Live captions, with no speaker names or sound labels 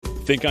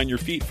Think on your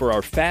feet for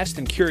our Fast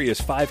and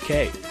Curious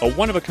 5K, a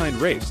one-of-a-kind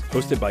race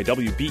hosted by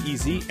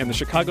WBEZ and the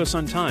Chicago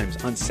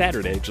Sun-Times on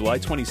Saturday, July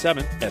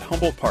 27th at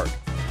Humboldt Park.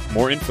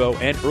 More info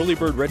and early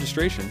bird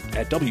registration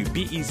at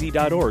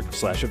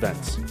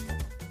wbez.org/events.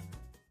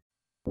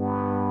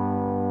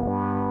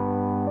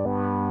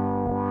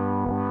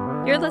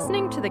 You're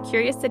listening to the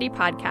Curious City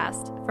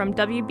podcast from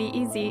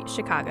WBEZ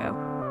Chicago.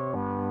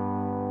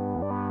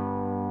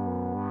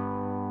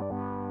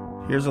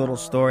 Here's a little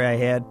story I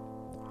had.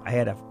 I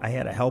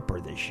had a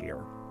helper this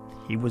year.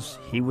 He was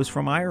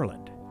from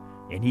Ireland,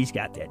 and he's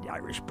got that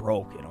Irish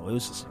brogue. You know, it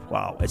was just,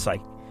 wow. It's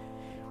like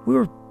we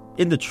were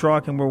in the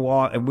truck and we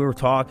were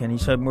talking. He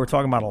said we were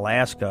talking about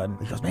Alaska, and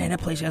he goes, "Man,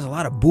 that place has a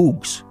lot of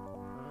boogs."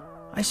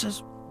 I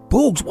says,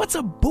 "Boogs? What's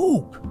a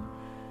boog?"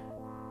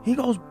 He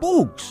goes,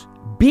 "Boogs,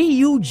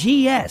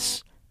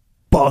 B-U-G-S,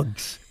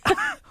 bugs."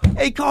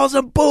 He calls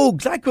them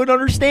boogs. I couldn't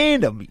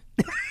understand him.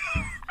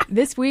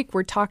 This week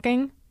we're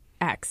talking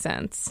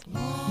accents.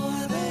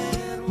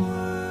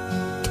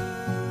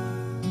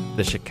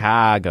 The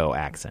Chicago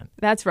accent.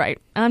 That's right.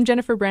 I'm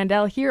Jennifer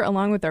Brandel here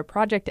along with our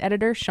project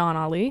editor, Sean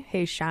Ali.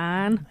 Hey,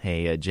 Sean.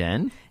 Hey,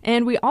 Jen.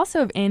 And we also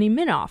have Annie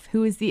Minoff,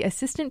 who is the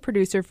assistant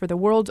producer for the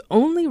world's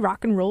only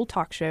rock and roll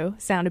talk show,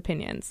 Sound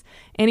Opinions.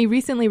 Annie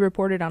recently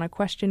reported on a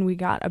question we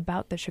got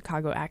about the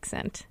Chicago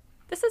accent.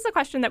 This is a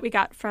question that we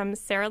got from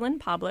Sarah Lynn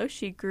Pablo.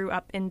 She grew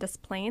up in Des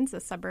Plaines, a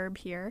suburb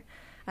here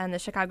in the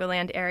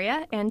Chicagoland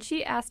area, and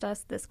she asked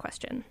us this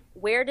question.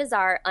 Where does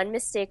our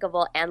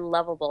unmistakable and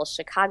lovable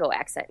Chicago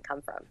accent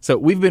come from? So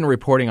we've been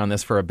reporting on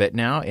this for a bit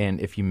now, and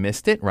if you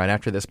missed it right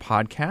after this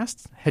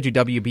podcast, head to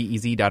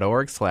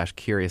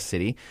wbez.org/Curious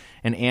City.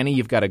 And Annie,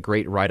 you've got a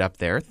great write-up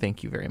there.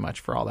 Thank you very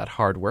much for all that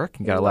hard work.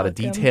 You got a lot of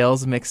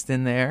details mixed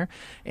in there.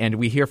 And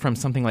we hear from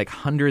something like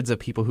hundreds of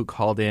people who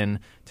called in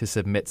to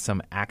submit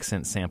some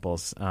accent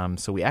samples.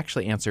 So we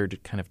actually answered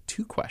kind of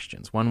two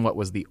questions. One, what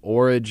was the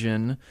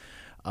origin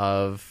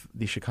of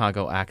the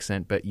Chicago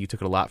accent, but you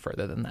took it a lot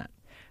further than that.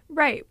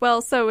 Right.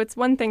 Well, so it's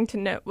one thing to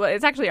know. Well,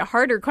 it's actually a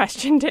harder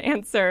question to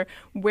answer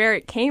where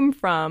it came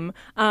from.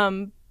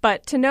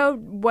 But to know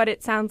what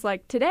it sounds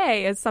like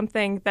today is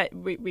something that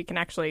we can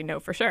actually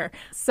know for sure.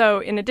 So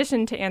in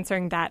addition to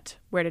answering that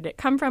where did it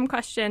come from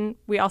question,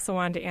 we also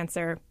wanted to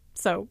answer,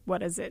 so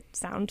what does it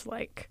sound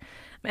like?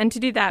 And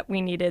to do that,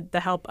 we needed the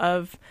help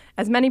of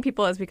as many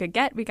people as we could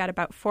get. We got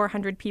about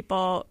 400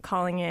 people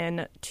calling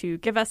in to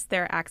give us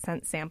their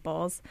accent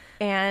samples.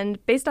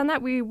 And based on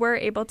that, we were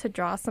able to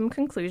draw some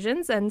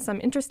conclusions and some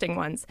interesting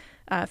ones.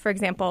 For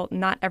example,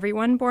 not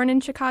everyone born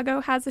in Chicago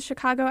has a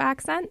Chicago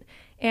accent.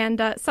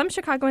 And some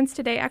Chicagoans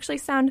today actually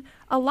sound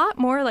a lot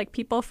more like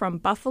people from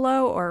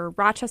Buffalo or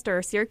Rochester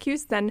or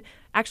Syracuse than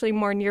actually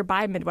more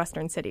nearby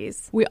Midwestern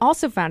cities. We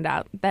also found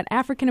out that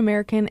African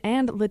American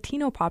and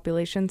Latino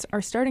populations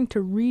are starting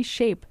to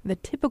reshape the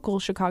typical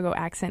Chicago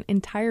accent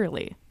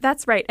entirely.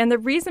 That's right. And the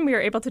reason we were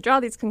able to draw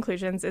these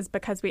conclusions is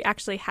because we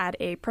actually had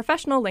a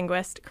professional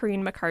linguist,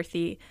 Corinne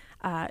McCarthy.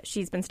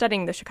 She's been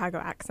studying the Chicago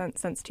accent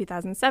since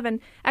 2007,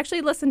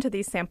 actually listened to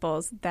these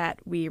samples that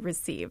we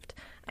received.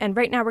 And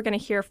right now we're going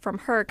to hear from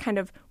her kind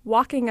of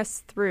walking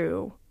us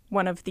through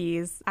one of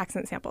these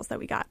accent samples that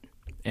we got.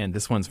 And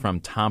this one's from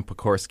Tom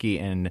Pokorski,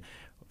 and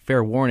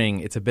fair warning,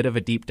 it's a bit of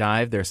a deep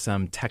dive. There's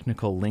some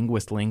technical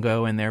linguist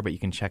lingo in there, but you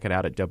can check it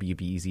out at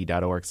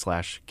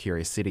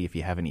wbez.org/Curious City if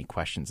you have any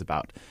questions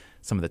about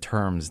some of the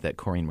terms that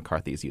Corinne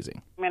McCarthy is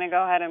using. I'm going to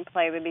go ahead and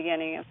play the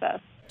beginning of this.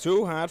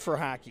 Too hot for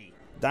hockey.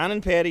 Don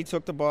and Patty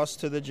took the bus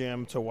to the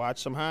gym to watch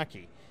some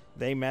hockey.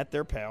 They met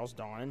their pals,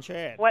 Dawn and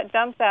Chad. What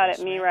jumps out at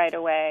me right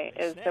away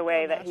is the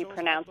way that he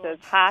pronounces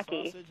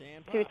hockey.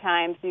 2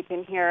 times you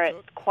can hear it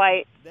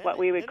quite, what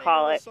we would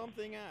call it,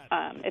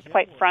 it's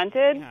quite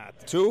fronted.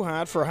 Too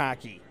hot for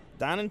hockey.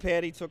 Don and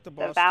Patty took the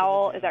bus. The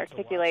vowel is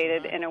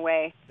articulated in a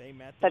way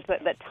such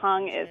that the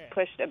tongue is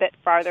pushed a bit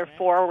farther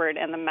forward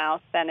in the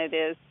mouth than it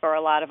is for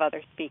a lot of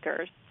other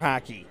speakers.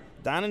 Hockey.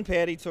 Don and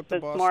Patty took the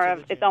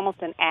bus. It's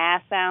almost an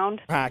ah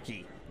sound.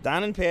 Hockey.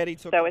 Don and Patty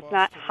took So it's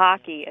not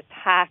hockey, it's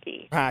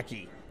hockey.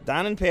 Hockey.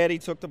 Don and Patty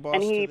took the bus.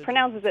 And he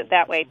pronounces it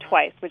that way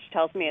twice, which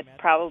tells me it's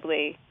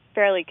probably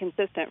fairly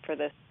consistent for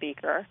this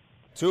speaker.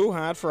 Too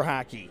hot for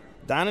hockey.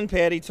 Don and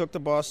Patty took the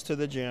bus to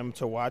the gym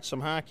to watch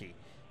some hockey.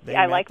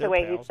 I like the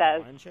way he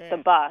says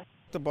the bus.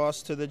 The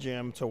bus to the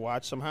gym to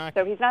watch some hockey.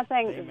 So he's not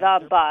saying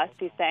the bus,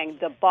 he's saying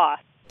the bus.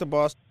 The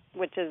bus.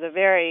 Which is a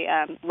very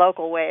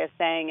local way of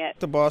saying it.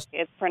 The bus.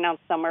 It's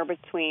pronounced somewhere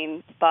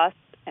between bus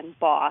and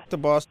boss. The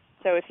bus.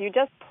 So if you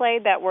just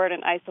played that word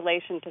in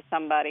isolation to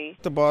somebody,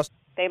 the bus,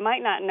 they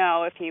might not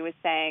know if he was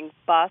saying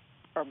bus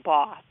or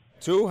boss.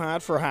 Too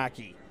hot for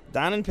hockey.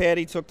 Don and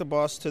Patty took the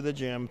bus to the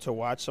gym to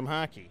watch some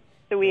hockey.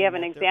 So we have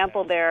an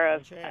example there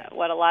of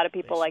what a lot of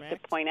people like to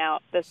point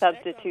out, the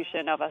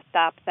substitution of a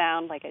stop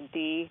sound, like a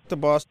D, the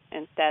bus,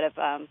 instead of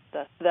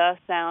the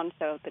sound,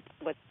 so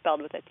what's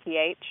spelled with a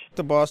TH,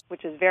 the bus,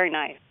 which is very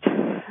nice.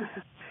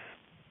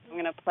 I'm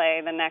going to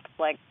play the next,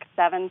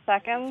 7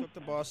 seconds. Took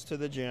the bus to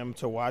the gym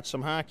to watch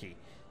some hockey.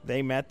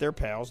 They met their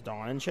pals,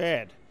 Dawn and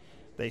Chad.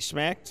 They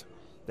snacked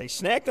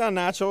on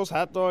nachos,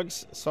 hot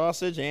dogs,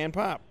 sausage, and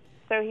pop.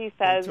 So he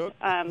says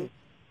Dawn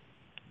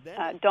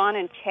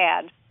and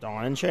Chad.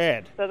 Dawn and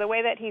Chad. So the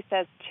way that he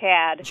says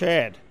Chad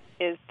Chad.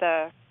 is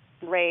the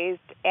raised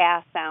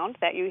ah sound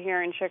that you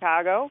hear in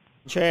Chicago.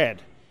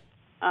 Chad.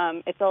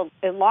 It's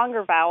a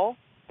longer vowel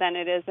than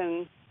it is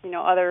in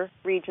other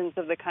regions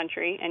of the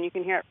country, and you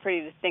can hear it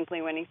pretty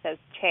distinctly when he says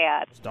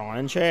Chad. It's Dawn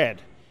and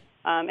Chad.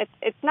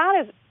 It's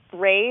not as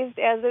raised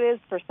as it is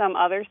for some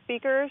other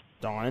speakers.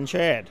 Dawn and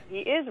Chad. He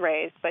is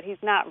raised, but he's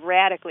not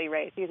radically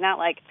raised. He's not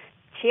like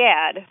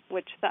Chad,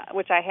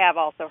 which I have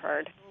also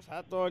heard.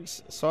 Hot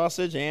dogs,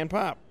 sausage, and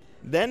pop.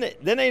 Then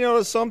they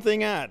noticed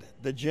something odd.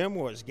 The gym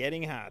was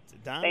getting hot.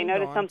 They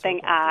noticed something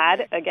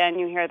odd. Again,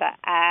 you hear the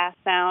ah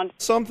sound.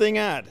 Something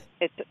odd.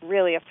 It's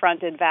really a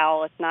fronted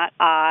vowel. It's not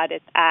odd,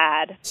 it's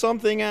odd.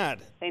 Something odd.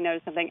 They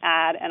noticed something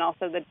odd, and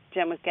also the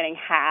gym was getting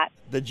hot.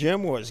 The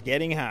gym was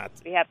getting hot.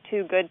 We have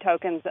two good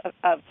tokens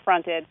of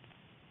fronted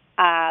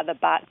the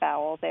bot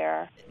vowel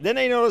there. Then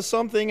they noticed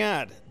something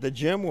odd. The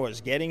gym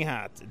was getting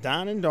hot.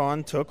 Don and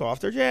Dawn took off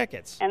their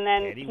jackets. And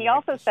then he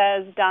also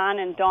says Don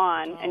and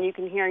Dawn, and you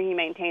can hear he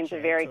maintains a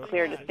very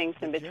clear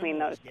distinction between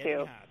those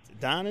two.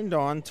 Don and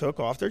Dawn took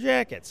off their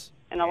jackets.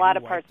 In a lot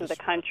of parts of the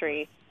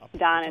country,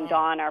 Don and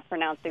Dawn are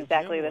pronounced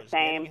exactly the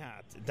same.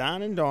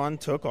 Don and Dawn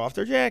took off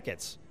their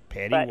jackets.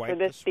 But for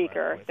this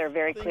speaker, they're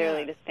very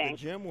clearly distinct.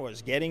 The gym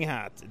was getting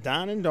hot.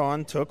 Don and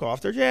Dawn took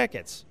off their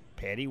jackets.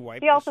 Patty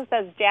wiped. He also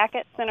says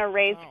jackets in a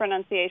raised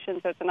pronunciation,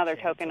 so it's another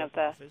token of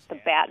the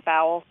bat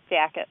vowel,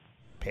 jacket.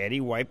 Patty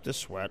wiped the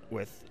sweat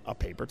with a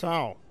paper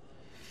towel.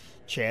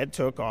 Chad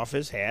took off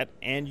his hat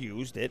and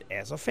used it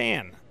as a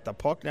fan. The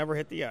puck never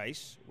hit the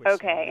ice.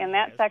 Okay, in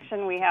that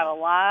section we have a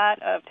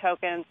lot of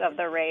tokens of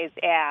the raised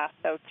ass.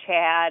 So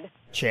Chad,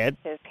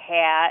 his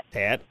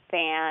hat,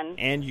 fan,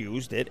 and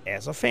used it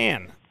as a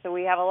fan. So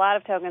we have a lot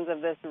of tokens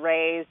of this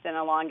raised and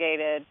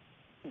elongated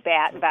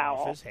bat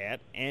vowel. His hat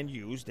and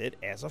used it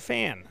as a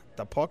fan.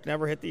 The puck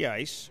never hit the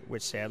ice,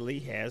 which sadly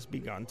has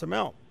begun to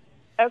melt.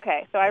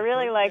 Okay, so I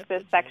really like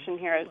this section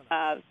here.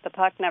 The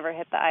puck never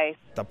hit the ice.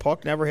 The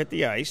puck never hit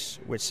the ice,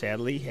 which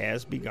sadly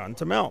has begun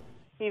to melt.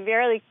 He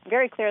very,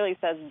 very clearly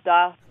says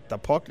the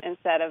puck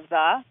instead of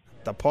the.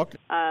 The puck.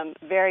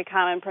 Very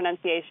common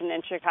pronunciation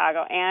in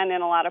Chicago and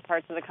in a lot of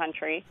parts of the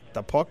country.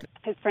 The puck.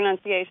 His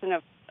pronunciation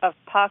of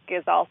puck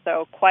is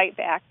also quite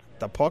back.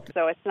 The puck.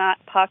 So it's not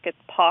puck, it's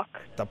puck.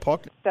 The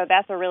puck. So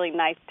that's a really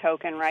nice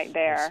token right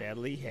there. Which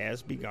sadly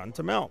has begun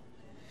to melt.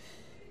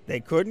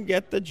 They couldn't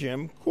get the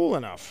gym cool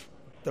enough.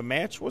 The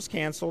match was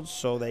canceled,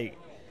 so the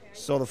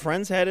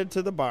friends headed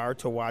to the bar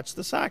to watch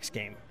the Sox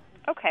game.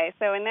 Okay,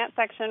 so in that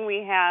section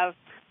we have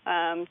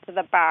to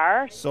the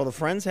bar. So the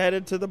friends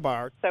headed to the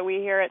bar. So we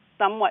hear it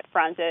somewhat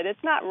fronted.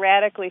 It's not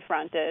radically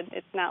fronted.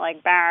 It's not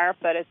like bar,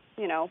 but it's,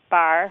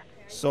 bar.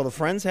 So the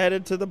friends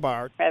headed to the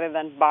bar. Rather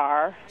than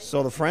bar.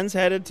 So the friends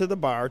headed to the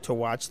bar to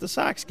watch the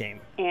Sox game.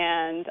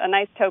 And a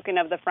nice token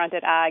of the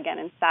fronted ah again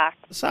in Sox.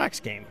 The Sox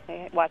game.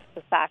 They watched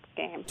the Sox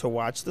game. To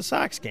watch the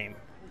Sox game.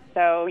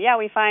 So, yeah,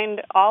 we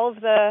find all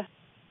of the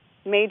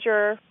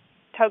major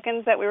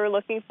tokens that we were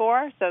looking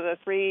for. So the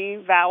 3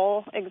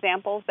 vowel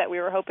examples that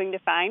we were hoping to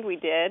find, we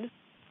did.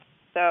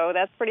 So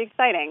that's pretty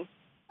exciting.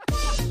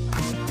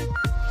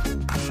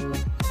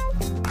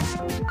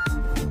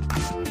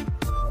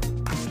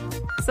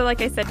 So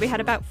like I said, we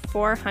had about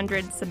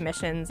 400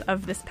 submissions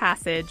of this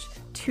passage,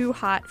 Too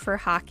Hot for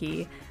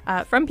Hockey,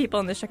 from people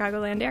in the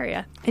Chicagoland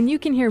area. And you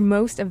can hear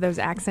most of those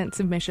accent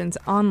submissions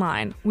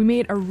online. We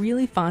made a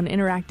really fun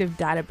interactive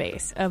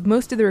database of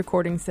most of the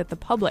recordings that the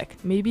public,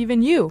 maybe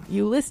even you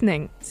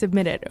listening,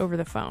 submitted over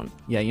the phone.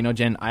 Yeah,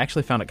 Jen, I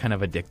actually found it kind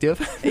of addictive.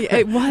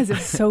 It was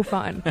so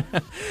fun.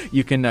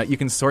 You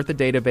can sort the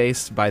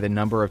database by the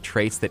number of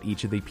traits that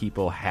each of the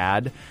people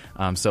had.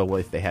 So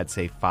if they had,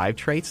 say, 5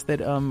 traits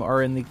that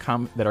are in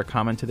that are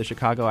common to the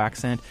Chicago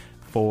accent,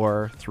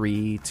 4,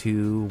 3,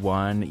 2,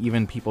 1,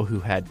 even people who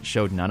had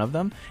showed none of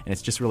them. And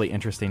it's just really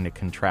interesting to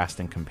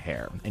contrast and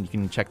compare. And you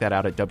can check that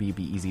out at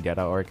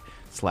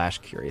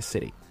wbez.org/Curious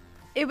City.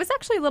 It was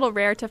actually a little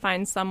rare to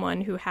find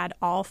someone who had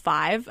all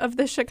 5 of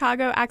the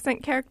Chicago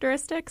accent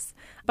characteristics,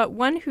 but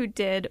one who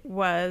did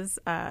was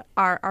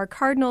our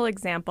cardinal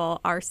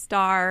example, our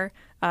star,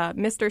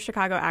 Mr.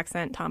 Chicago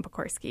accent, Tom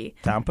Pokorsky.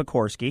 Tom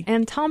Pokorsky.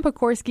 And Tom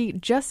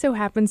Pokorsky just so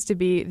happens to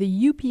be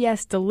the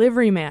UPS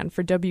delivery man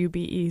for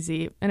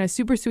WBEZ and a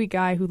super sweet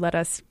guy who let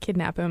us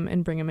kidnap him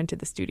and bring him into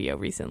the studio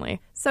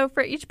recently. So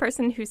for each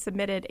person who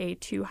submitted a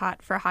Too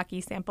Hot for Hockey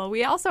sample,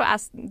 we also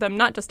asked them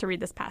not just to read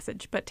this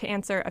passage, but to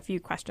answer a few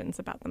questions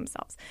about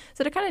themselves.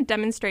 So to kind of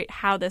demonstrate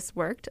how this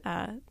worked,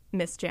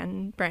 Miss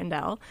Jen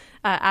Brandel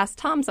asked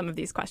Tom some of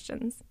these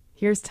questions.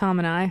 Here's Tom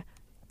and I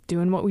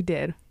doing what we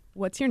did.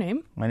 What's your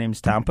name? My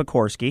name's Tom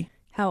Pokorsky.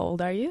 How old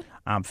are you?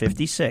 I'm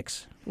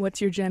 56. What's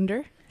your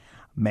gender?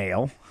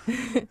 Male.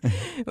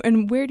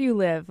 And where do you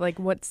live? Like,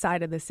 what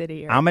side of the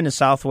city? I'm in the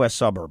southwest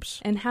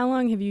suburbs. And how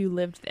long have you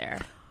lived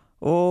there?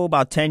 Oh,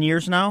 about 10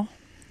 years now.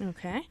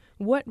 Okay.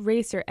 What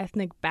race or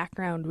ethnic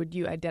background would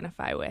you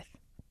identify with?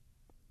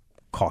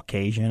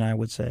 Caucasian, I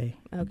would say.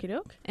 Okie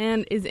doke.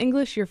 And is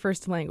English your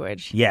first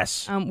language?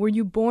 Yes. Were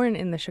you born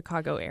in the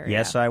Chicago area?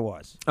 Yes, I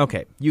was.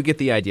 Okay, you get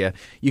the idea.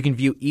 You can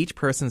view each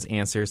person's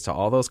answers to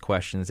all those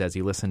questions as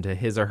you listen to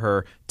his or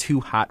her Too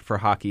Hot for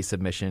Hockey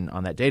submission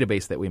on that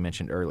database that we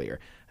mentioned earlier.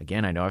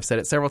 Again, I know I've said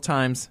it several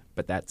times,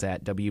 but that's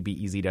at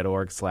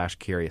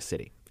wbez.org/Curious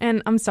City.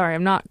 And I'm sorry,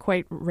 I'm not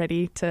quite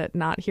ready to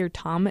not hear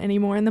Tom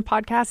anymore in the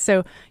podcast.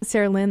 So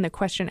Sarah Lynn, the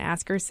question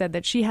asker, said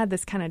that she had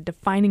this kind of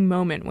defining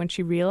moment when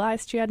she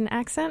realized she had an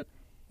accent.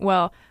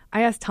 Well,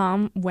 I asked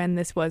Tom when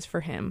this was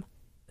for him.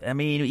 I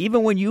mean,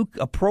 even when you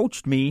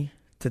approached me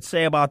to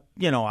say about,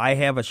 I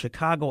have a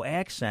Chicago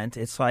accent,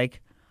 it's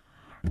like,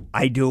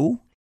 I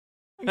do.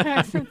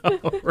 I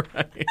know,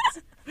 right?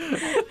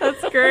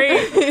 That's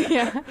great.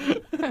 Yeah.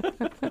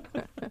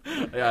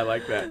 Yeah, I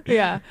like that.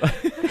 Yeah.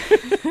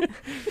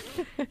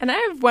 And I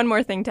have one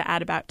more thing to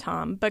add about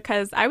Tom,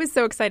 because I was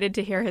so excited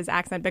to hear his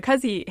accent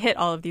because he hit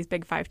all of these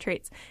big 5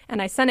 traits.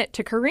 And I sent it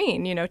to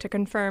Corrine, to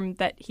confirm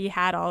that he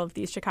had all of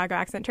these Chicago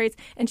accent traits.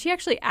 And she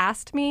actually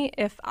asked me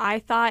if I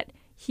thought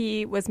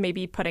he was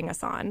maybe putting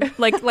us on,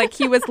 like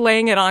he was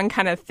laying it on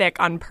kind of thick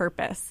on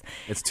purpose.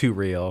 It's too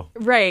real.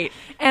 Right.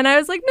 And I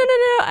was like, no,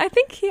 I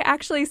think he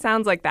actually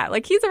sounds like that.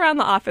 Like, he's around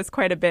the office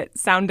quite a bit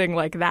sounding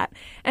like that.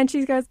 And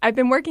she goes, I've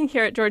been working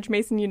here at George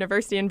Mason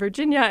University in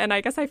Virginia, and I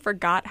guess I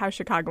forgot how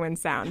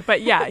Chicagoans sound.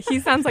 But yeah, he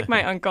sounds like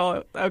my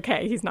uncle.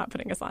 Okay, he's not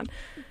putting us on.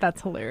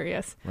 That's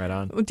hilarious. Right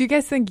on. Do you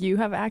guys think you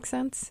have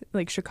accents,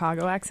 like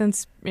Chicago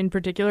accents in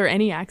particular,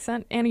 any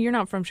accent? Annie, you're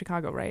not from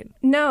Chicago, right?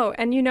 No,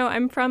 and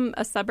I'm from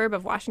a suburb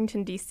of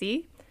Washington,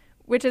 D.C.,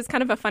 which is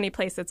kind of a funny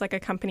place. It's like a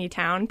company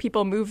town.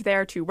 People move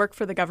there to work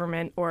for the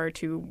government or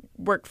to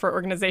work for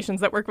organizations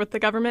that work with the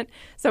government.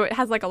 So it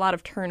has like a lot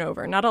of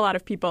turnover. Not a lot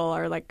of people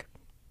are like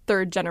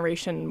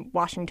third-generation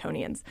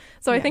Washingtonians.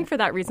 So I think for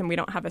that reason we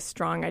don't have a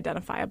strong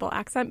identifiable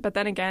accent. But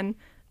then again,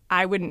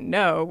 I wouldn't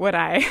know, would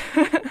I?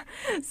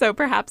 So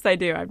perhaps I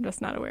do. I'm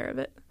just not aware of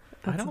it.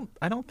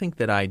 I don't think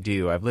that I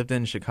do. I've lived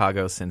in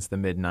Chicago since the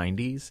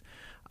mid-'90s.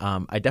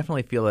 I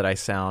definitely feel that I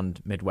sound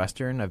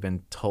Midwestern. I've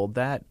been told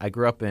that. I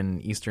grew up in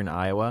eastern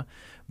Iowa,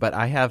 but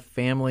I have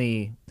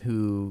family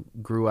who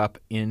grew up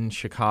in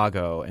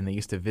Chicago, and they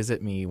used to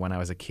visit me when I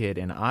was a kid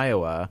in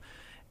Iowa,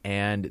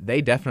 and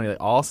they definitely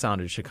all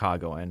sounded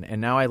Chicagoan,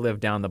 and now I live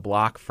down the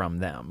block from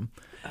them.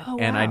 Oh,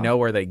 and wow. I know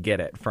where they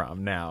get it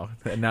from now.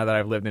 Now that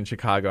I've lived in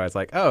Chicago, I was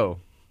like, oh,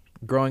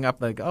 growing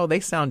up, like, oh, they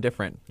sound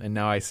different. And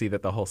now I see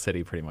that the whole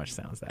city pretty much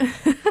sounds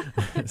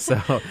that.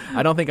 So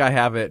I don't think I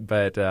have it,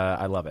 but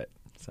I love it.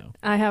 So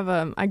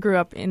I grew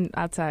up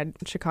outside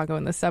Chicago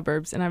in the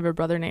suburbs, and I have a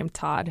brother named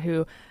Todd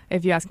who,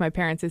 if you ask my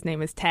parents, his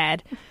name is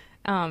Tad.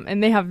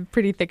 And they have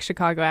pretty thick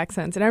Chicago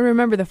accents. And I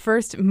remember the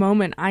first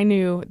moment I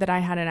knew that I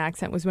had an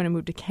accent was when I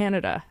moved to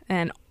Canada,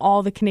 and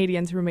all the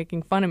Canadians were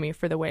making fun of me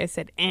for the way I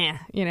said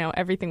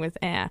everything was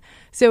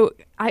So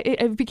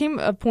it became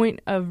a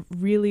point of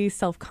really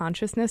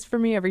self-consciousness for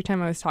me every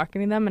time I was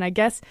talking to them. And I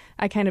guess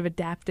I kind of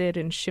adapted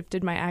and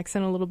shifted my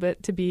accent a little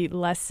bit to be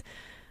less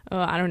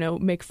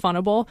make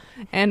funnable.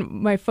 And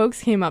my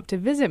folks came up to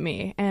visit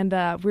me, and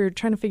we were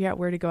trying to figure out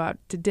where to go out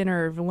to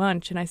dinner or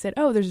lunch. And I said,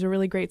 oh, there's a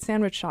really great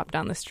sandwich shop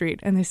down the street.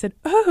 And they said,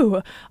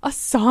 oh, a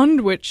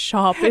sandwich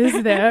shop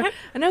is there?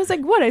 And I was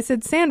like, what? I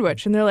said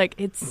sandwich. And they're like,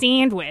 it's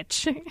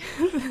sandwich.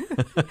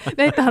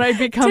 They thought I'd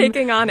become...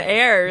 taking on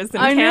airs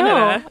in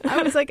Canada. Know.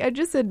 I was like, I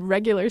just said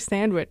regular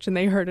sandwich, and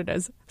they heard it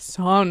as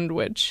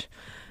sandwich.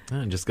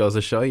 it just goes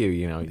to show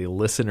you, the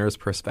listener's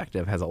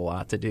perspective has a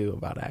lot to do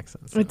about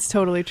accents. So. It's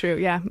totally true.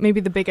 Yeah,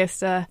 maybe the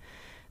biggest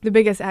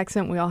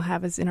accent we all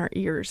have is in our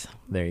ears.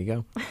 There you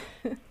go.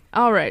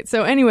 All right.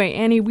 So anyway,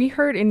 Annie, we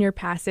heard in your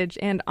passage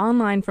and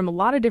online from a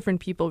lot of different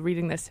people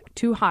reading this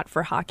Too Hot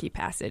for Hockey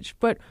passage.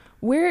 But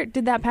where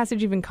did that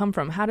passage even come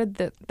from? How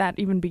did that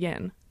even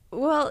begin?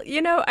 Well,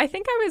 I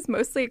think I was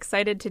mostly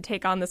excited to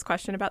take on this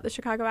question about the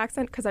Chicago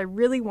accent because I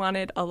really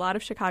wanted a lot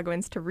of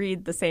Chicagoans to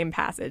read the same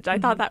passage. I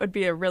thought that would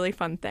be a really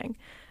fun thing.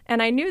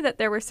 And I knew that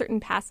there were certain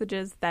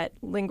passages that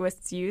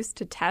linguists use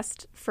to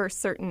test for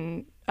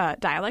certain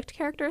dialect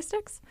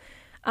characteristics.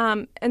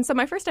 And so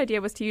my first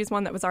idea was to use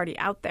one that was already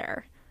out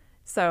there.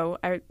 So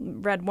I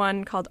read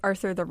one called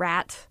Arthur the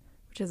Rat,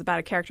 which is about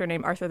a character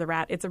named Arthur the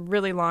Rat. It's a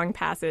really long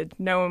passage.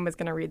 No one was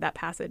going to read that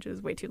passage. It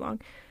was way too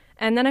long.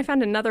 And then I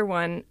found another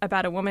one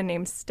about a woman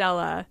named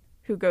Stella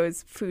who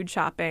goes food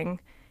shopping,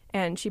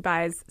 and she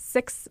buys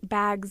 6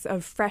 bags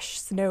of fresh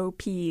snow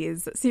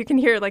peas. So you can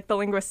hear the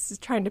linguists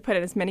trying to put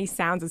in as many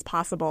sounds as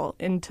possible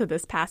into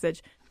this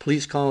passage.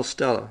 Please call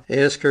Stella.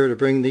 Ask her to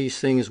bring these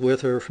things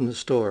with her from the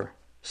store.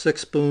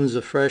 6 spoons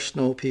of fresh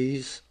snow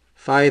peas,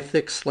 5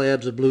 thick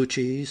slabs of blue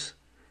cheese,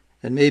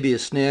 and maybe a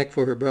snack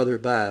for her brother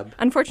Bob.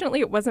 Unfortunately,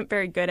 it wasn't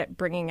very good at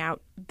bringing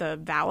out the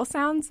vowel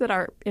sounds that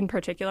are in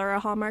particular a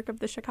hallmark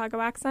of the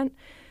Chicago accent.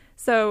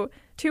 So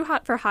Too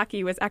Hot for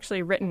Hockey was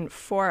actually written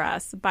for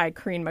us by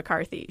Corrine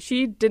McCarthy.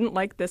 She didn't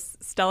like this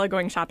Stella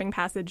going shopping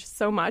passage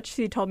so much.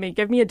 She told me,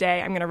 give me a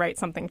day, I'm going to write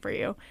something for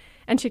you.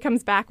 And she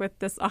comes back with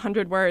this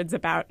 100 words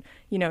about,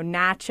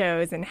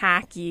 nachos and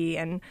hacky,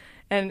 and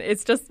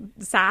it's just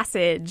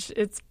sausage.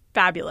 It's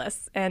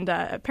fabulous. And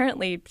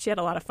apparently she had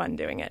a lot of fun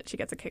doing it. She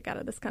gets a kick out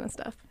of this kind of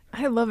stuff.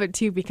 I love it,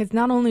 too, because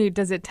not only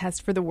does it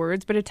test for the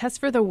words, but it tests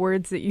for the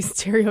words that you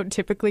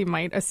stereotypically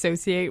might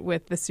associate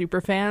with the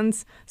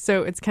superfans.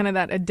 So it's kind of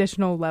that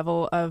additional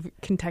level of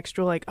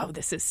contextual, like, oh,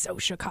 this is so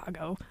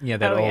Chicago. Yeah,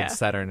 that old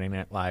Saturday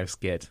Night Live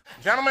skit.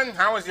 Gentlemen,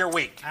 how was your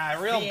week?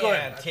 Real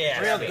good.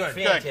 Real good.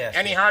 Good.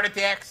 Any heart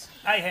attacks?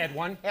 I had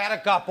one. Had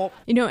a couple.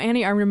 You know,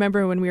 Annie, I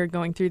remember when we were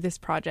going through this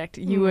project,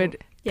 you would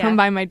come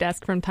by my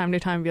desk from time to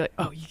time and be like,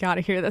 oh, you got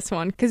to hear this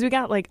one. Because we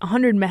got like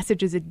 100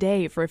 messages a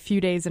day for a few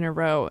days in a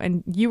row.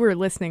 And you were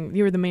listening.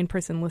 You were the main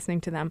person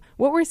listening to them.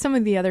 What were some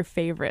of the other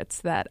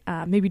favorites that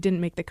maybe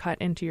didn't make the cut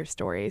into your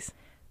stories?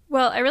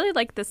 Well, I really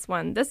like this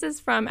one. This is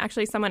from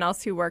actually someone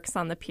else who works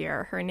on the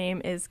pier. Her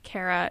name is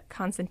Cara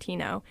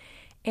Constantino,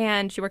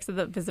 and she works at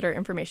the visitor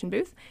information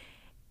booth.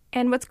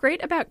 And what's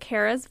great about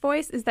Cara's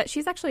voice is that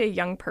she's actually a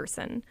young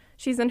person.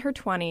 She's in her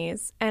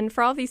 20s. And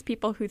for all these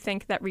people who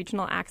think that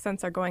regional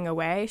accents are going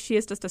away, she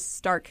is just a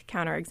stark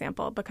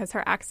counterexample because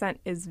her accent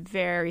is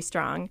very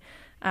strong.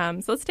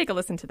 So let's take a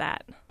listen to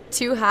that.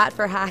 Too hot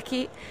for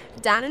hockey.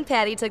 Don and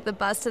Patty took the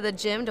bus to the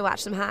gym to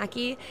watch some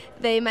hockey.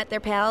 They met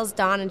their pals,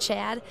 Dawn and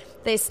Chad.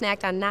 They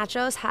snacked on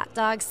nachos, hot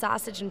dogs,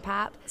 sausage, and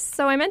pop.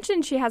 So I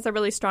mentioned she has a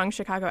really strong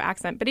Chicago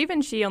accent, but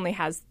even she only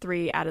has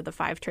 3 out of the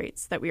 5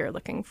 traits that we are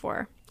looking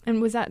for. And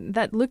was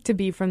that looked to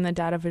be from the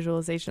data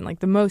visualization,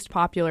 like the most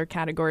popular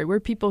category, were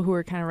people who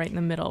were kind of right in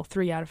the middle,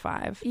 3 out of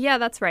 5? Yeah,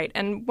 that's right.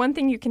 And one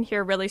thing you can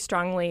hear really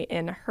strongly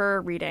in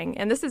her reading,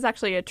 and this is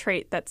actually a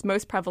trait that's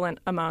most prevalent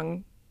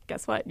among,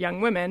 guess what, young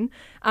women,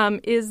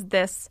 is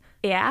this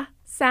yeah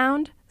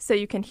sound. So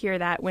you can hear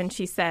that when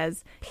she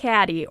says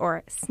patty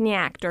or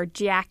snacked or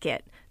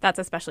jacket. That's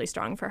especially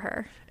strong for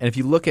her. And if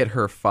you look at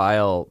her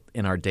file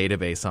in our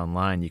database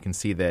online, you can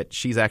see that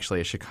she's actually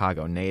a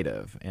Chicago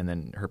native. And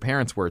then her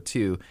parents were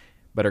too,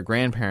 but her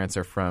grandparents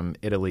are from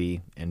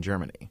Italy and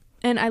Germany.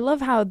 And I love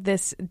how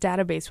this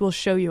database will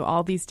show you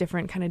all these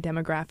different kind of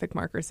demographic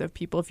markers of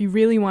people. If you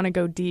really want to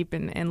go deep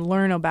and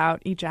learn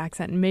about each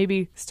accent and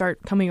maybe start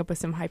coming up with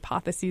some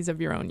hypotheses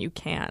of your own, you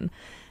can.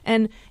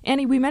 And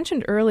Annie, we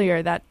mentioned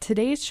earlier that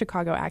today's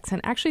Chicago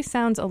accent actually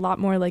sounds a lot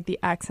more like the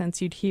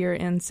accents you'd hear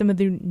in some of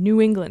the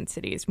New England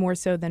cities, more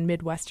so than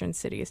Midwestern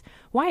cities.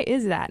 Why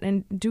is that?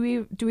 And do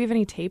we have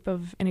any tape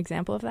of an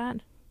example of that?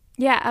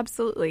 Yeah,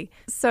 absolutely.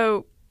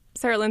 So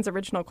Sarah Lynn's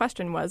original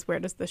question was, where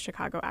does the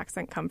Chicago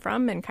accent come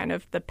from? And kind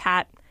of the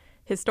pat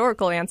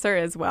historical answer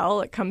is, well,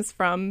 it comes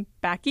from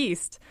back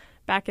east.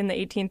 Back in the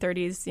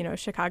 1830s, you know,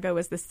 Chicago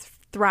was this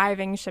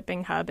thriving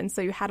shipping hub, and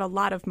so you had a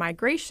lot of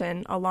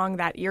migration along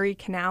that Erie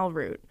Canal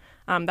route.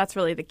 That's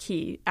really the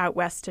key out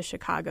west to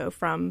Chicago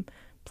from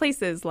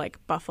places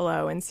like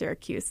Buffalo and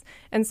Syracuse.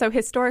 And so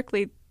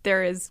historically,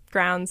 there is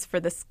grounds for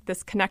this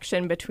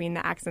connection between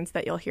the accents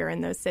that you'll hear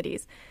in those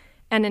cities.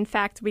 And in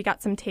fact, we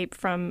got some tape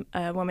from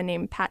a woman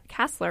named Pat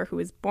Kassler, who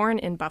was born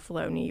in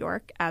Buffalo, New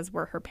York, as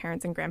were her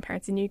parents and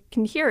grandparents. And you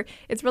can hear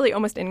it's really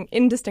almost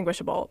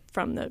indistinguishable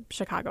from the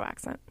Chicago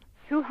accent.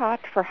 Too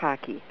hot for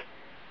hockey.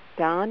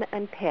 Don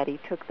and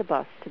Patty took the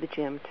bus to the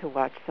gym to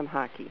watch some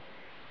hockey.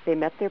 They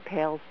met their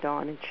pals,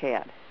 Dawn and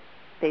Chad.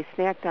 They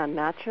snacked on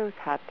nachos,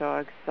 hot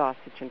dogs,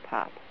 sausage, and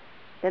pop.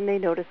 Then they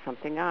noticed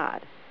something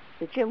odd.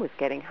 The gym was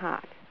getting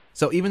hot.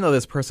 So even though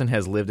this person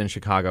has lived in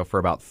Chicago for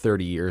about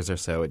 30 years or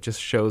so, it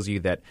just shows you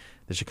that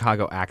the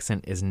Chicago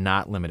accent is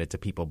not limited to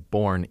people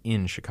born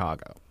in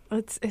Chicago.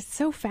 It's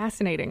so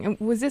fascinating. And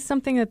was this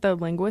something that the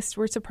linguists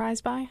were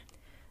surprised by?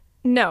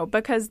 No,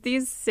 because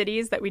these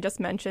cities that we just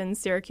mentioned,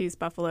 Syracuse,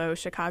 Buffalo,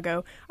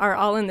 Chicago, are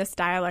all in this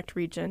dialect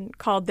region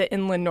called the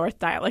Inland North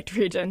dialect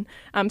region.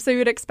 So you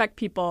would expect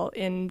people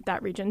in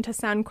that region to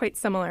sound quite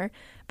similar.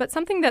 But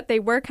something that they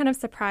were kind of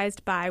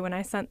surprised by when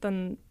I sent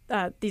them,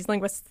 these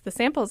linguists, the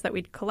samples that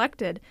we'd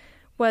collected,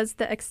 was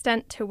the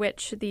extent to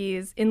which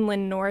these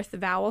Inland North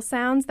vowel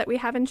sounds that we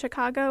have in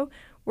Chicago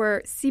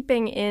were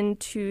seeping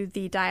into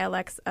the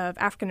dialects of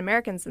African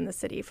Americans in the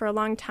city. For a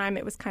long time,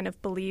 it was kind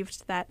of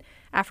believed that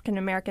African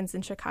Americans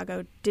in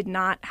Chicago did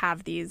not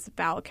have these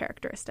vowel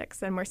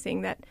characteristics. And we're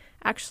seeing that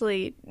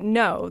actually,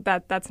 no,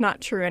 that's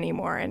not true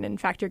anymore. And in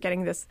fact, you're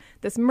getting this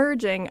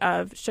merging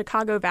of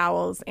Chicago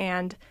vowels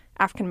and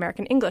African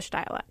American English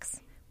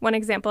dialects. One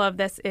example of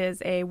this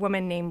is a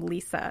woman named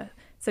Lisa.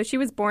 So she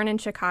was born in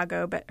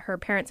Chicago, but her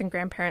parents and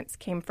grandparents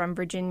came from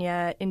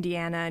Virginia,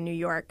 Indiana, New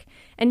York.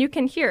 And you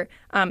can hear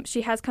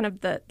she has kind of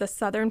the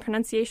southern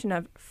pronunciation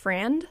of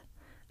frand,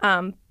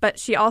 but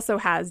she also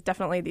has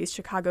definitely these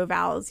Chicago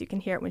vowels. You can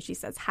hear it when she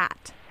says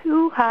hat.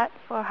 Too hot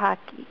for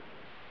hockey.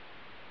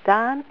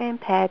 Don and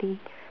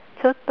Patty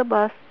took the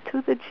bus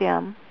to the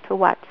gym to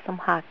watch some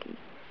hockey.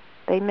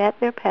 They met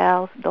their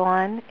pals,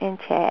 Dawn and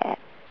Chad.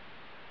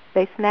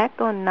 They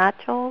snacked on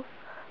nachos,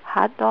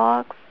 hot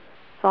dogs,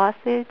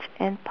 sausage,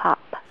 and pop.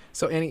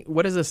 So, Annie,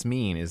 what does this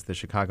mean? Is the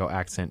Chicago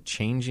accent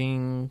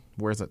changing?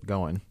 Where's it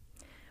going?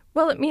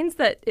 Well, it means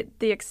that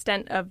the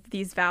extent of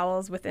these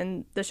vowels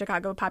within the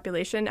Chicago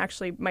population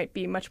actually might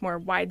be much more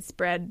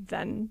widespread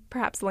than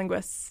perhaps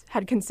linguists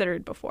had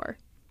considered before.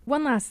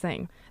 One last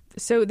thing.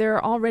 So there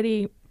are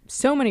already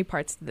so many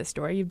parts to this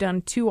story. You've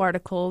done 2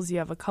 articles, you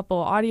have a couple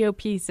audio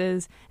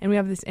pieces, and we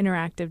have this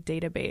interactive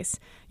database.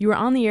 You were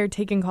on the air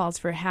taking calls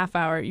for a half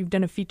hour. You've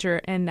done a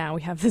feature, and now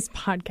we have this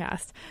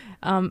podcast.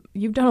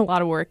 You've done a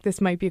lot of work. This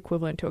might be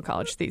equivalent to a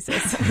college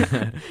thesis.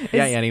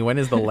 Yeah, Annie, when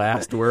is the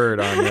last word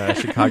on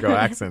Chicago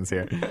accents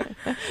here?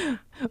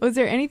 Was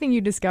there anything you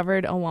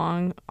discovered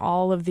along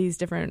all of these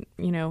different,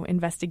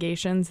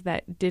 investigations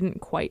that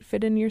didn't quite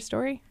fit in your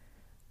story?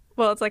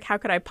 Well, it's like, how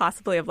could I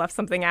possibly have left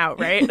something out,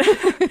 right?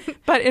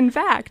 But in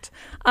fact,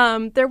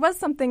 there was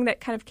something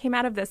that kind of came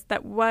out of this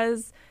that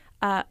was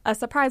a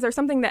surprise, or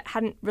something that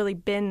hadn't really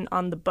been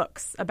on the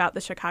books about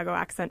the Chicago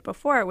accent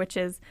before, which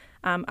is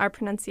our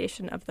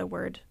pronunciation of the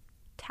word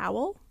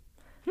towel.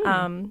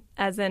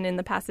 As in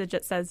the passage,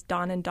 it says,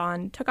 Don and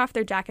Dawn took off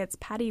their jackets.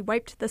 Patty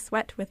wiped the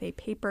sweat with a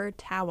paper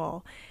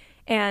towel.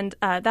 And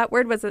that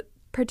word was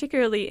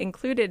particularly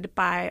included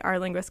by our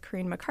linguist,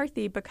 Corinne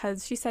McCarthy,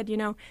 because she said,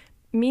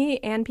 me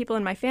and people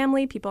in my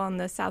family, people on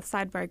the south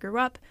side where I grew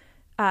up,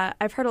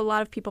 I've heard a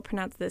lot of people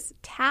pronounce this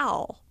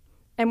towel.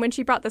 And when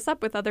she brought this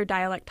up with other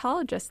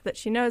dialectologists that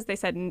she knows, they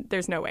said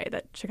there's no way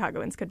that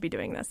Chicagoans could be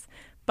doing this.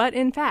 But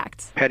in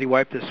fact, Patty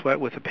wiped the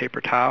sweat with a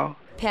paper towel.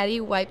 Patty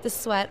wiped the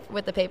sweat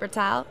with a paper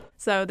towel.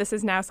 So this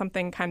is now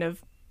something kind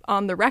of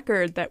on the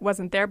record that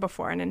wasn't there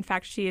before. And in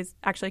fact, she is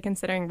actually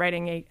considering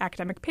writing an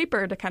academic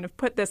paper to kind of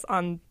put this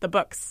on the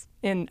books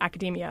in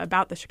academia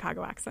about the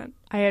Chicago accent.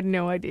 I had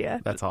no idea.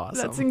 That's awesome.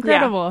 That's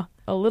incredible.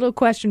 Yeah. A little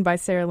question by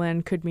Sarah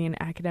Lynn could mean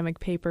academic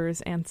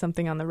papers and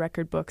something on the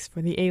record books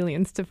for the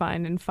aliens to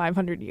find in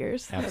 500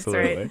 years.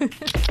 Absolutely.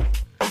 That's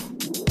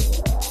right.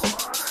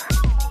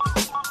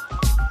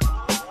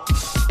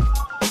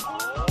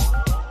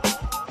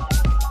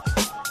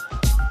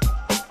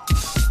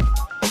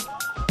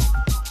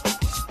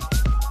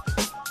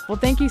 Well,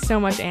 thank you so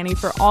much, Annie,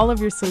 for all of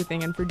your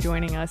sleuthing and for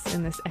joining us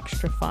in this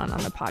extra fun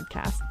on the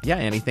podcast. Yeah,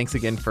 Annie, thanks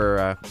again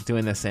for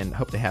doing this, and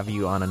hope to have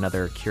you on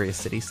another Curious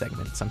City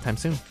segment sometime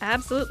soon.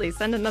 Absolutely.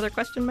 Send another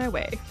question my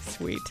way.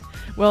 Sweet.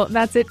 Well,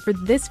 that's it for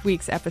this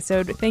week's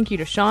episode. Thank you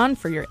to Sean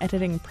for your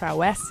editing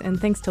prowess, and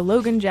thanks to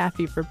Logan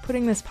Jaffe for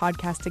putting this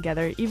podcast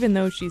together, even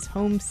though she's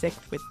homesick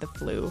with the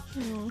flu.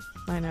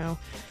 I know.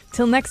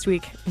 Till next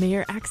week, may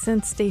your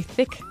accents stay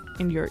thick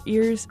and your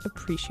ears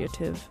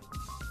appreciative.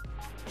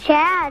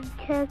 Chad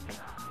took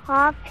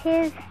off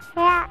his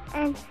hat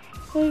and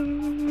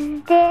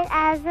used it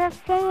as a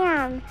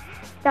fan.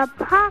 The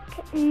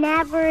puck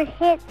never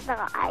hit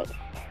the ice,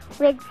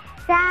 which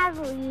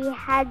sadly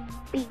had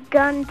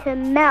begun to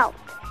melt.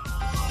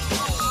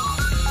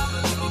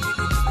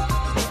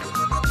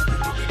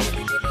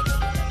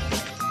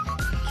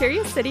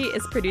 Curious City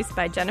is produced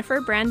by Jennifer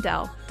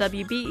Brandel,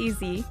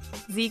 WBEZ,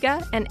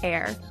 Ziga, and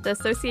AIR, the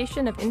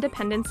Association of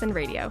Independents in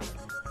Radio.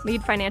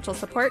 Lead financial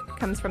support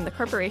comes from the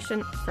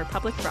Corporation for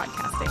Public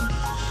Broadcasting.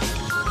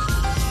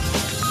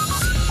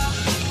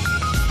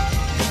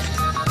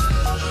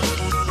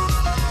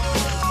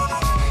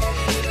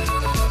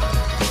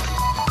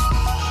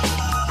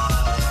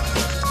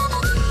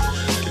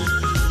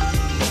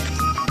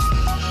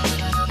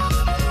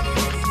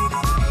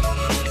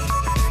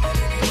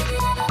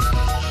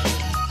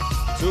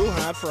 Too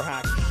hot for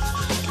hockey.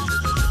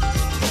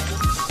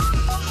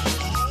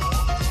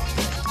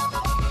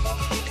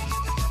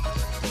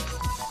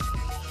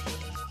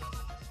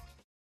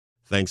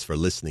 Thanks for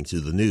listening to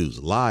the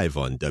news live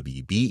on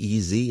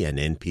WBEZ and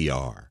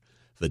NPR.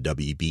 The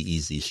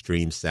WBEZ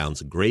stream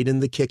sounds great in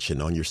the kitchen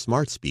on your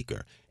smart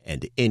speaker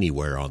and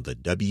anywhere on the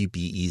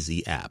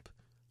WBEZ app.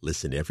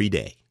 Listen every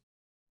day.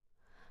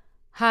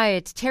 Hi,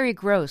 it's Terry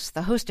Gross,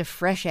 the host of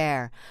Fresh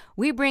Air.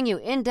 We bring you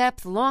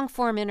in-depth,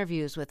 long-form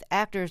interviews with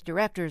actors,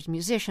 directors,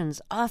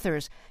 musicians,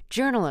 authors,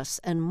 journalists,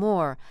 and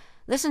more.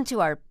 Listen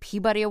to our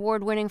Peabody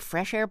Award-winning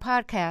Fresh Air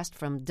podcast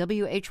from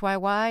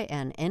WHYY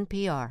and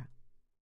NPR.